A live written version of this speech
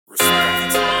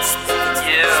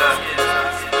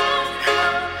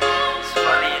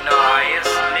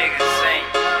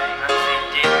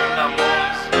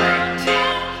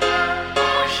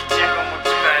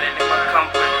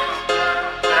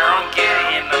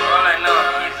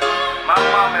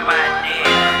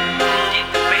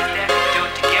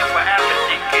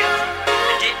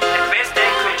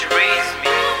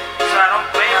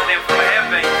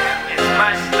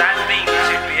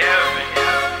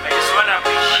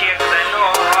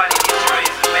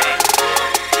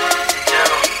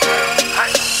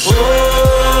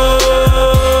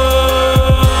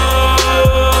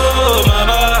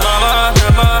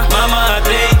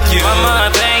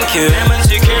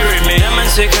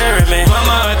secure me.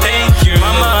 Mama, thank you.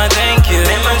 Mama, thank you.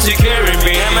 Them man secure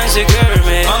me. Them man secure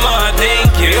me. Mama,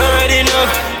 thank you. You already know.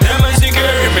 Them man secure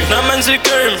me. Them man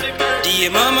secure me.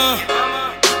 Dear mama,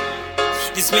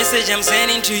 this message I'm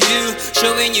sending to you,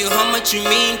 showing you how much you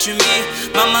mean to me.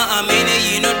 Mama, I mean it,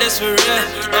 you know that's for real.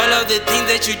 All of the things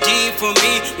that you did for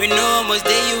me, we know I was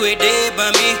there, you were there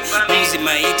by me. Mum's in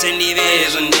my ex and the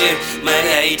bears on there. My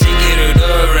eye take it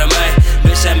over my.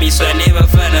 Wish I miss I never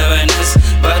find a us.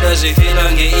 But does it feel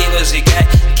long it was a guy?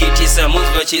 Kitty some moves,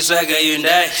 but she's swagger you and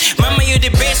die. Mama, you the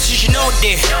best, you should know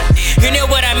that. You know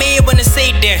what I mean when I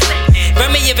say that.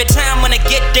 Remind me every time when I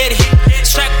get dirty.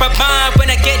 Strike my mind when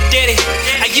I get dirty.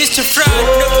 I used to fraud,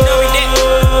 no, knowing that.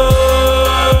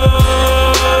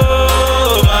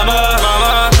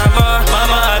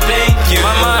 Mama, thank you.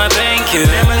 Mama, thank you.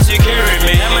 Them man secure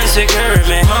me. Them man secure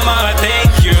me. Mama, thank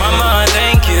you. Mama,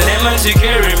 thank you. Them man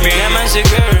secure me. Them man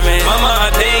secure me. Mama,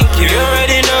 thank you. You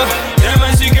already know. Them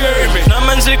man secure me. Them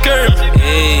man secure me.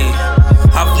 Hey,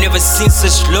 I've never seen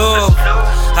such love.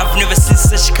 I've never seen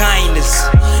such kindness.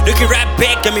 Looking right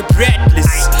back at me breathless.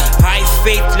 High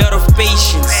faith, lot of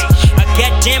patience. I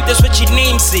goddamn, that's what your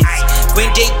name says.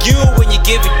 When they you, when you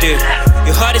give it there.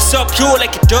 Your heart is so pure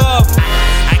like a dove.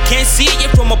 I can't see you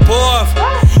from above.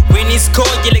 When it's cold,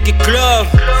 you like a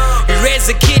glove. You raise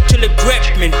a kid till a grab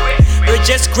man. You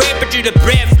just grab it to the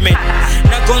breath man.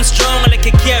 Not going strong like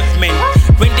a calf man.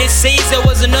 When they say there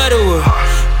was another one,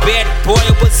 bad boy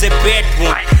was a bad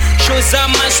one. Shows how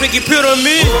much we can put on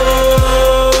me.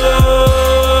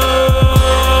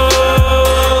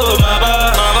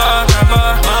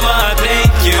 Mama,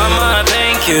 thank you. Mama,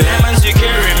 thank you. Them man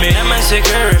secure me. Them man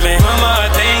secure me. Mama,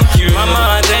 thank you.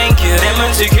 Mama, thank you. Them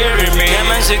man secure me. Them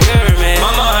man secure me.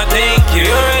 Mama, thank you.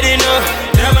 You already know.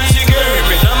 Them man secure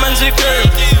me. Them man secure me.